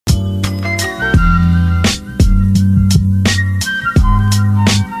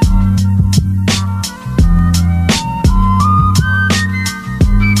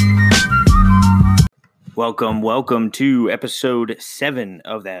Welcome to episode 7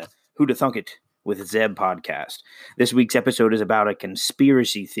 of the Who to Thunk It with Zeb podcast. This week's episode is about a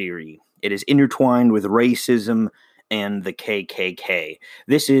conspiracy theory. It is intertwined with racism and the KKK.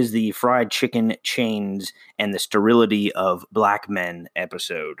 This is the fried chicken chains and the sterility of black men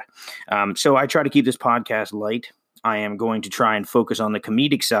episode. So I try to keep this podcast light. I am going to try and focus on the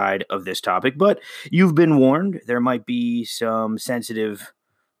comedic side of this topic, but you've been warned. There might be some sensitive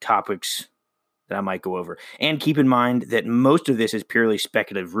topics that I might go over. And keep in mind that most of this is purely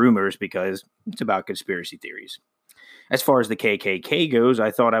speculative rumors because it's about conspiracy theories. As far as the KKK goes,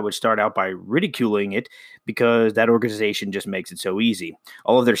 I thought I would start out by ridiculing it because that organization just makes it so easy.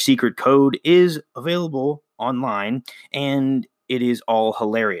 All of their secret code is available online, and it is all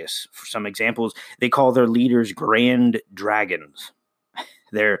hilarious. For some examples, they call their leaders Grand Dragons,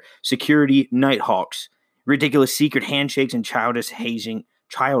 their security Nighthawks, ridiculous secret handshakes, and childish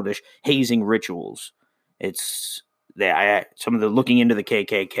hazing rituals. It's some of the looking into the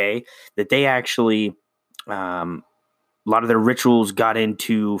KKK that they actually a lot of their rituals got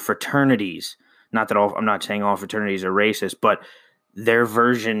into fraternities. Not that I'm not saying all fraternities are racist, but their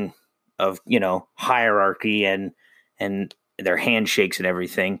version of hierarchy and their handshakes and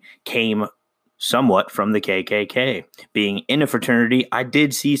everything came somewhat from the KKK. Being in a fraternity, I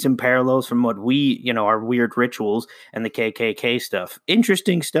did see some parallels from what our weird rituals and the KKK stuff.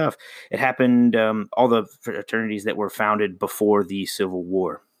 Interesting stuff. It happened, all the fraternities that were founded before the Civil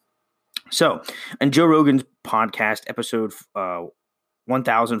War. So, in Joe Rogan's podcast, episode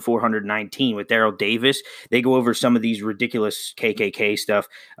 1419 with Daryl Davis, they go over some of these ridiculous KKK stuff.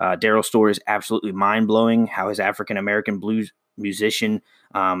 Daryl's story is absolutely mind-blowing, how his African-American blues musician,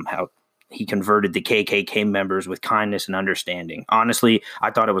 how he converted the KKK members with kindness and understanding. Honestly,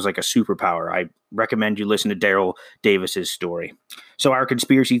 I thought it was like a superpower. I recommend you listen to Daryl Davis's story. So our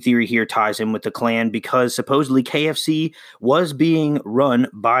conspiracy theory here ties in with the Klan because supposedly KFC was being run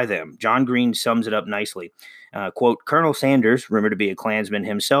by them. John Green sums it up nicely. Quote, Colonel Sanders, rumored to be a Klansman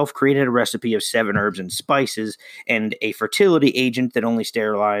himself, created a recipe of 7 herbs and spices and a fertility agent that only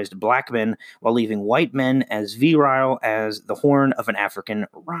sterilized black men while leaving white men as virile as the horn of an African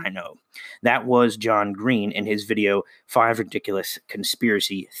rhino. That was John Green in his video, 5 Ridiculous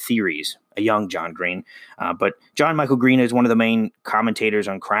Conspiracy Theories. A young John Green. But John Michael Green is one of the main commentators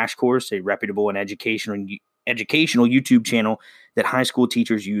on Crash Course, a reputable and educational YouTube channel that high school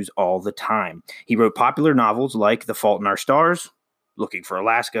teachers use all the time. He wrote popular novels like The Fault in Our Stars, Looking for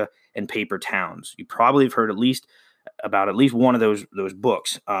Alaska, and Paper Towns. You probably have heard at least one of those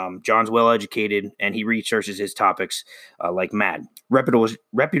books. John's well-educated, and he researches his topics like mad.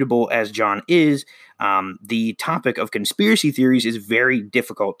 Reputable as John is, the topic of conspiracy theories is very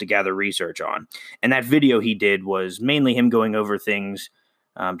difficult to gather research on. And that video he did was mainly him going over things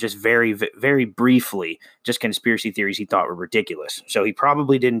just very, very briefly, just conspiracy theories he thought were ridiculous. So he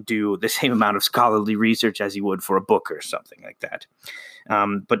probably didn't do the same amount of scholarly research as he would for a book or something like that.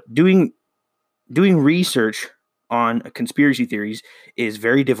 But doing research on conspiracy theories is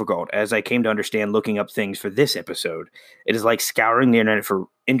very difficult, as I came to understand looking up things for this episode. It is like scouring the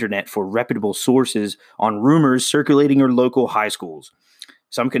internet for reputable sources on rumors circulating your local high schools.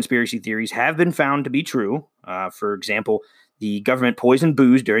 Some conspiracy theories have been found to be true. For example, the government poisoned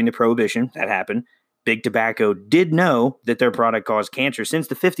booze during the Prohibition. That happened. Big Tobacco did know that their product caused cancer since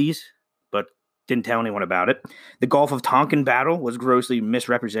the 50s, but didn't tell anyone about it. The Gulf of Tonkin battle was grossly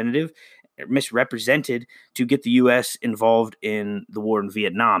misrepresented to get the U.S. involved in the war in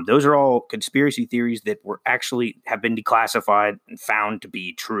Vietnam. Those are all conspiracy theories that have been declassified and found to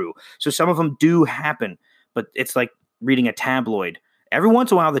be true. So some of them do happen, but it's like reading a tabloid. Every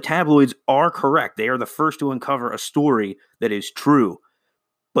once in a while, the tabloids are correct. They are the first to uncover a story that is true,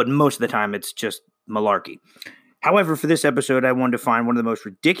 but most of the time it's just malarkey. However, for this episode, I wanted to find one of the most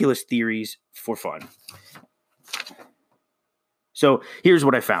ridiculous theories for fun. So here's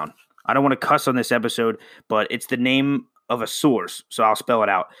what I found. I don't want to cuss on this episode, but it's the name of a source, so I'll spell it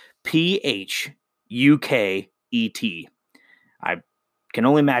out. Phuket. I can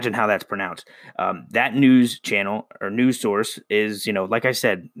only imagine how that's pronounced. That news channel or news source is, like I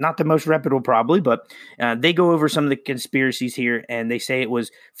said, not the most reputable probably, but they go over some of the conspiracies here, and they say it was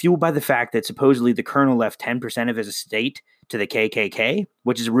fueled by the fact that supposedly the colonel left 10% of his estate to the KKK,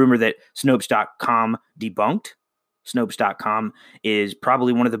 which is a rumor that Snopes.com debunked. Snopes.com is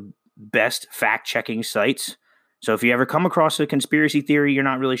probably one of the best fact-checking sites. So if you ever come across a conspiracy theory you're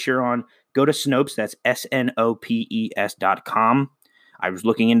not really sure on, go to Snopes. That's snopes.com. I was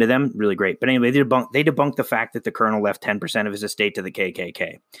looking into them. Really great. But anyway, they debunked the fact that the colonel left 10% of his estate to the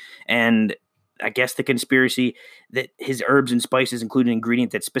KKK. And I guess the conspiracy that his herbs and spices include an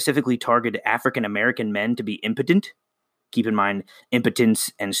ingredient that specifically targeted African American men to be impotent. Keep in mind,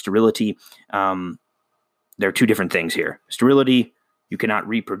 impotence and sterility. There are two different things here. Sterility, you cannot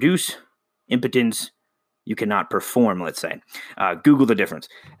reproduce. Impotence, you cannot perform, let's say. Google the difference.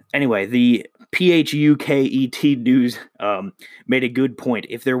 Anyway, the PHUKET News made a good point.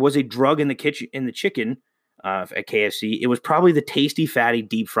 If there was a drug in the chicken at KFC, it was probably the tasty, fatty,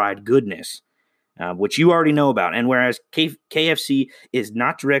 deep-fried goodness, which you already know about. And whereas KFC is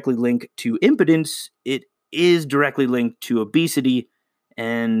not directly linked to impotence, it is directly linked to obesity,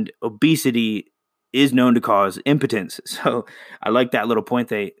 and obesity is known to cause impotence. So I like that little point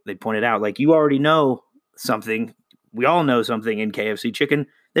they pointed out. Like, you already know something. We all know something in KFC chicken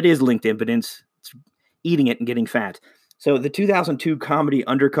that is linked to impotence. It's eating it and getting fat. So the 2002 comedy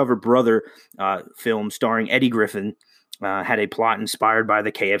Undercover Brother film starring Eddie Griffin had a plot inspired by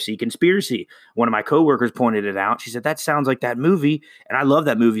the KFC conspiracy. One of my coworkers pointed it out. She said, that sounds like that movie. And I love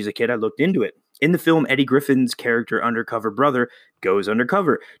that movie as a kid. I looked into it. In the film, Eddie Griffin's character, Undercover Brother, goes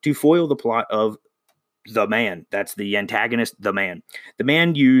undercover to foil the plot of The Man. That's the antagonist, The Man. The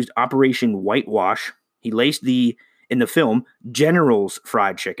Man used Operation Whitewash. He laced in the film, General's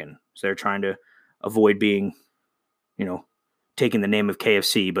Fried Chicken. So they're trying to avoid being, taking the name of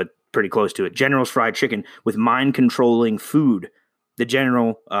KFC, but pretty close to it. General's Fried Chicken with mind-controlling food. The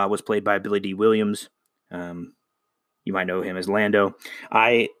General was played by Billy D. Williams. You might know him as Lando.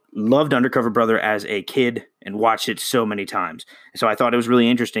 I loved Undercover Brother as a kid and watched it so many times. So I thought it was really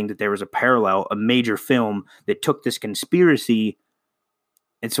interesting that there was a parallel, a major film that took this conspiracy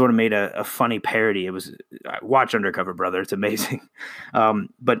and sort of made a funny parody. Watch Undercover Brother. It's amazing.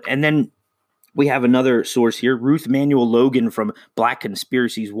 And then we have another source here. Ruth Manuel Logan from Black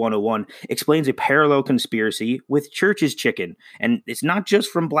Conspiracies 101 explains a parallel conspiracy with Church's Chicken. And it's not just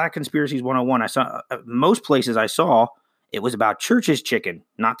from Black Conspiracies 101. I saw most places I saw it was about Church's Chicken,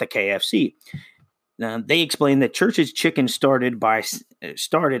 not the KFC. They explained that Church's Chicken started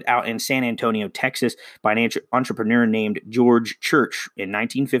out in San Antonio, Texas, by an entrepreneur named George Church in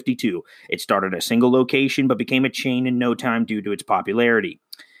 1952. It started a single location, but became a chain in no time due to its popularity.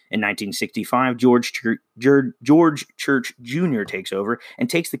 In 1965, George Church Jr. takes over and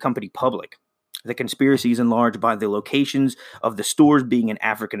takes the company public. The conspiracy is enlarged by the locations of the stores being in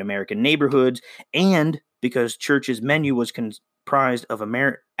African-American neighborhoods, and because Church's menu was comprised of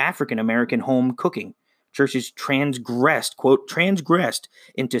African-American home cooking. Church's transgressed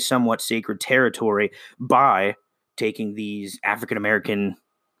into somewhat sacred territory by taking these African-American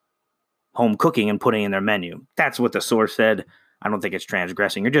home cooking and putting it in their menu. That's what the source said. I don't think it's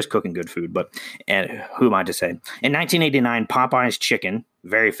transgressing. You're just cooking good food, but who am I to say? In 1989, Popeye's Chicken,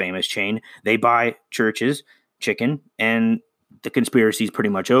 very famous chain, they buy Church's Chicken, and the conspiracy is pretty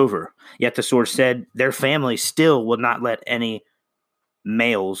much over. Yet the source said their family still will not let any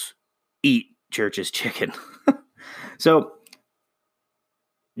males eat Church's Chicken. So,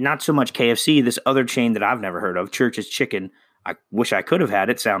 not so much KFC, this other chain that I've never heard of, Church's Chicken. I wish I could have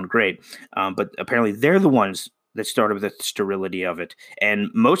had it. Sound great. But apparently they're the ones that started with the sterility of it. And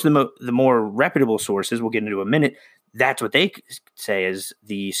most of the more reputable sources, we'll get into in a minute, that's what they say is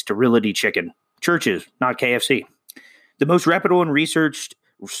the sterility chicken. Church's, not KFC. The most reputable and researched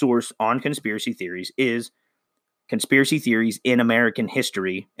source on conspiracy theories is Conspiracy Theories in American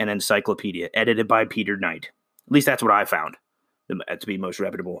History, an encyclopedia, edited by Peter Knight. At least that's what I found to be most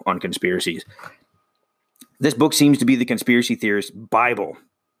reputable on conspiracies. This book seems to be the conspiracy theorist's Bible.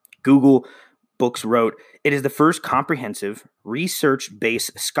 Google Books wrote, it is the first comprehensive,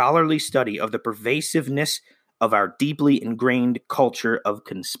 research-based scholarly study of the pervasiveness of our deeply ingrained culture of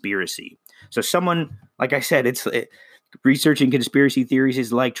conspiracy. So someone, like I said, researching conspiracy theories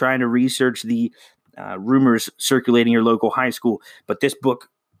is like trying to research the rumors circulating your local high school, but this book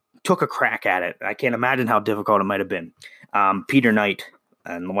took a crack at it. I can't imagine how difficult it might have been. Peter Knight,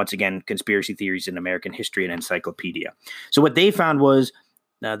 and once again, Conspiracy Theories in American History and Encyclopedia. So what they found was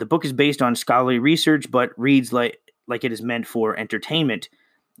the book is based on scholarly research, but reads like it is meant for entertainment.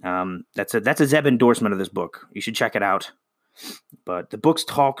 That's a Zeb endorsement of this book. You should check it out. But the book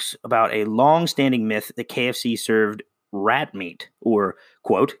talks about a long-standing myth that KFC served rat meat, or,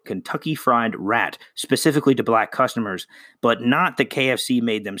 quote, Kentucky Fried Rat, specifically to black customers, but not that KFC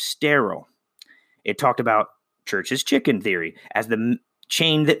made them sterile. It talked about Church's Chicken theory as the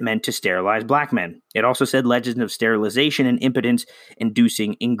chain that meant to sterilize black men. It also said legends of sterilization and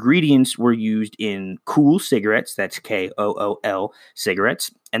impotence-inducing ingredients were used in Kool cigarettes, that's Kool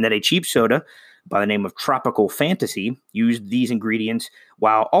cigarettes, and that a cheap soda by the name of Tropical Fantasy used these ingredients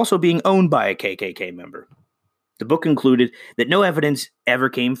while also being owned by a KKK member. The book concluded that no evidence ever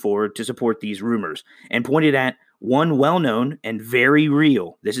came forward to support these rumors and pointed at one well-known and very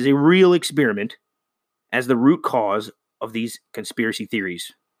real, this is a real experiment, as the root cause of these conspiracy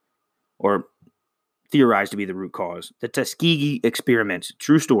theories, or theorized to be the root cause. The Tuskegee experiments.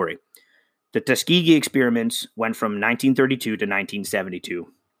 True story. The Tuskegee experiments went from 1932 to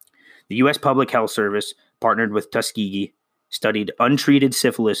 1972. The U.S. Public Health Service, partnered with Tuskegee, studied untreated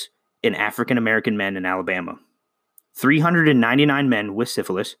syphilis in African American men in Alabama. 399 men with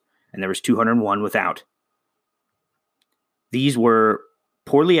syphilis, and there was 201 without. These were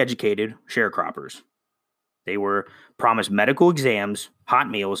poorly educated sharecroppers. They were promised medical exams, hot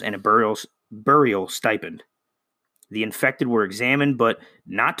meals, and a burial stipend. The infected were examined, but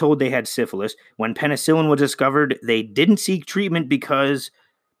not told they had syphilis. When penicillin was discovered, they didn't seek treatment because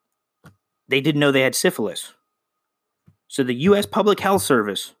they didn't know they had syphilis. So the U.S. Public Health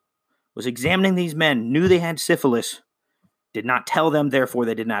Service was examining these men, knew they had syphilis, did not tell them, therefore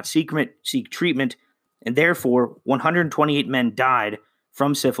they did not seek treatment, and therefore 128 men died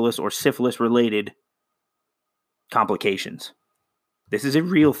from syphilis or syphilis-related complications. This is a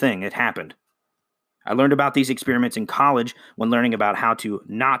real thing. It happened. I learned about these experiments in college when learning about how to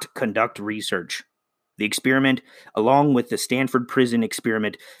not conduct research. The experiment, along with the Stanford prison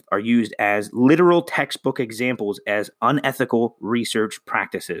experiment, are used as literal textbook examples as unethical research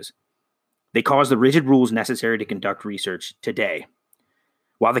practices. They cause the rigid rules necessary to conduct research today.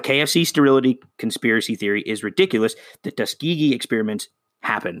 While the KFC sterility conspiracy theory is ridiculous, the Tuskegee experiments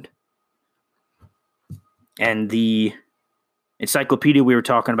happened. And the encyclopedia we were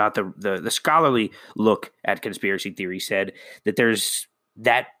talking about, the scholarly look at conspiracy theory, said that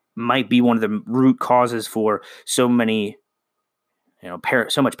that might be one of the root causes for so many,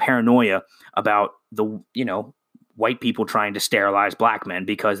 so much paranoia about the, white people trying to sterilize black men,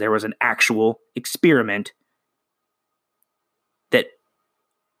 because there was an actual experiment that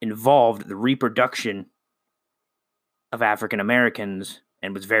involved the reproduction of African Americans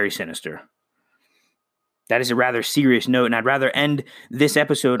and was very sinister. That is a rather serious note, and I'd rather end this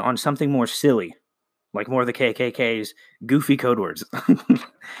episode on something more silly, like more of the KKK's goofy code words.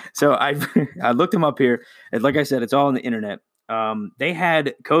 So I looked them up here, and like I said, it's all on the internet. They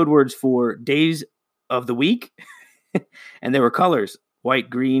had code words for days of the week, and there were colors: white,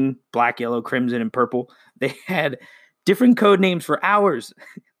 green, black, yellow, crimson, and purple. They had different code names for hours: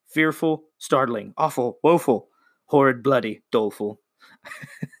 fearful, startling, awful, woeful, horrid, bloody, doleful.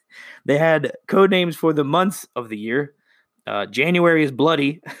 They had code names for the months of the year. January is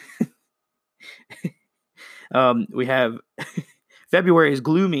bloody. We have February is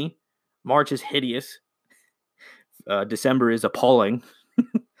gloomy. March is hideous. December is appalling.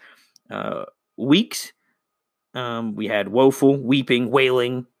 Weeks, we had woeful, weeping,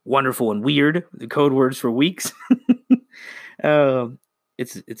 wailing, wonderful, and weird. The code words for weeks.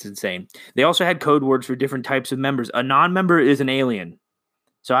 It's insane. They also had code words for different types of members. A non-member is an alien.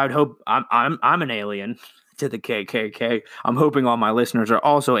 So I would hope I'm an alien to the KKK. I'm hoping all my listeners are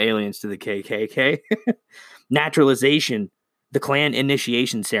also aliens to the KKK. Naturalization, the Klan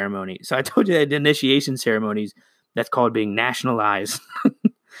initiation ceremony. So I told you that initiation ceremonies, that's called being nationalized.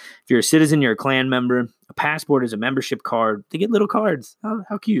 If you're a citizen, you're a Klan member. A passport is a membership card. They get little cards. Oh,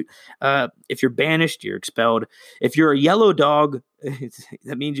 how cute. If you're banished, you're expelled. If you're a yellow dog,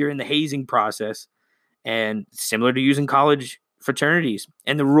 that means you're in the hazing process. And similar to using college fraternities.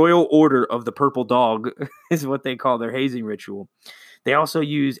 And the Royal Order of the Purple Dog is what they call their hazing ritual. They also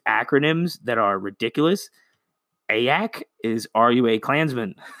use acronyms that are ridiculous. AAK is Are You a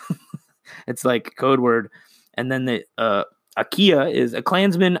Klansman? It's like code word. And then the Akia is a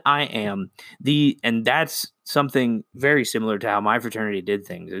Klansman I am. And that's something very similar to how my fraternity did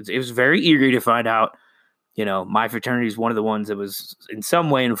things. It was very eerie to find out, my fraternity is one of the ones that was in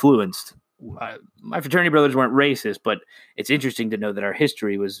some way influenced. My fraternity brothers weren't racist, but it's interesting to know that our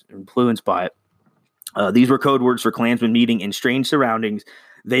history was influenced by it. These were code words for Klansmen meeting in strange surroundings.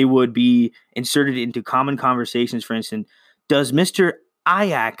 They would be inserted into common conversations. For instance, does Mr.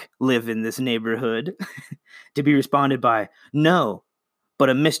 Ayak live in this neighborhood? To be responded by, no, but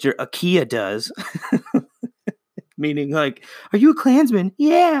a Mr. Akia does. Meaning like, are you a Klansman?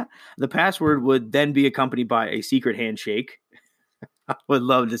 Yeah. The password would then be accompanied by a secret handshake. I would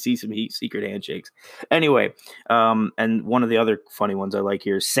love to see some secret handshakes. Anyway, and one of the other funny ones I like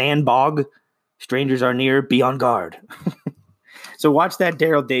here is Sandbog. Strangers are near, be on guard. So watch that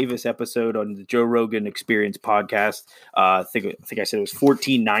Daryl Davis episode on the Joe Rogan Experience podcast. I think I said it was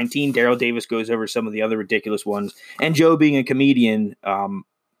 1419. Daryl Davis goes over some of the other ridiculous ones. And Joe, being a comedian,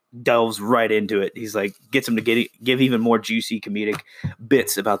 delves right into it. He's like, gets him to give even more juicy comedic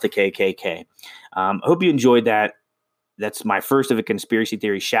bits about the KKK. I hope you enjoyed that. That's my first of a conspiracy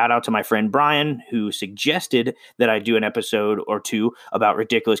theory. Shout out to my friend Brian, who suggested that I do an episode or two about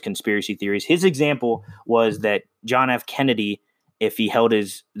ridiculous conspiracy theories. His example was that John F. Kennedy, if he held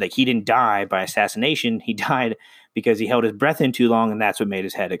he didn't die by assassination, he died because he held his breath in too long, and that's what made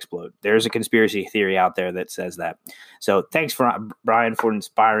his head explode. There's a conspiracy theory out there that says that. So thanks, Brian, for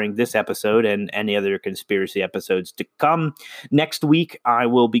inspiring this episode and any other conspiracy episodes to come. Next week, I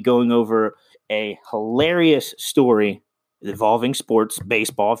will be going over a hilarious story involving sports,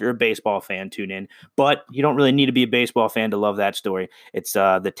 baseball. If you're a baseball fan, tune in. But you don't really need to be a baseball fan to love that story. It's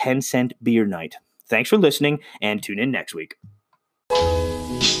the 10-cent beer night. Thanks for listening, and tune in next week.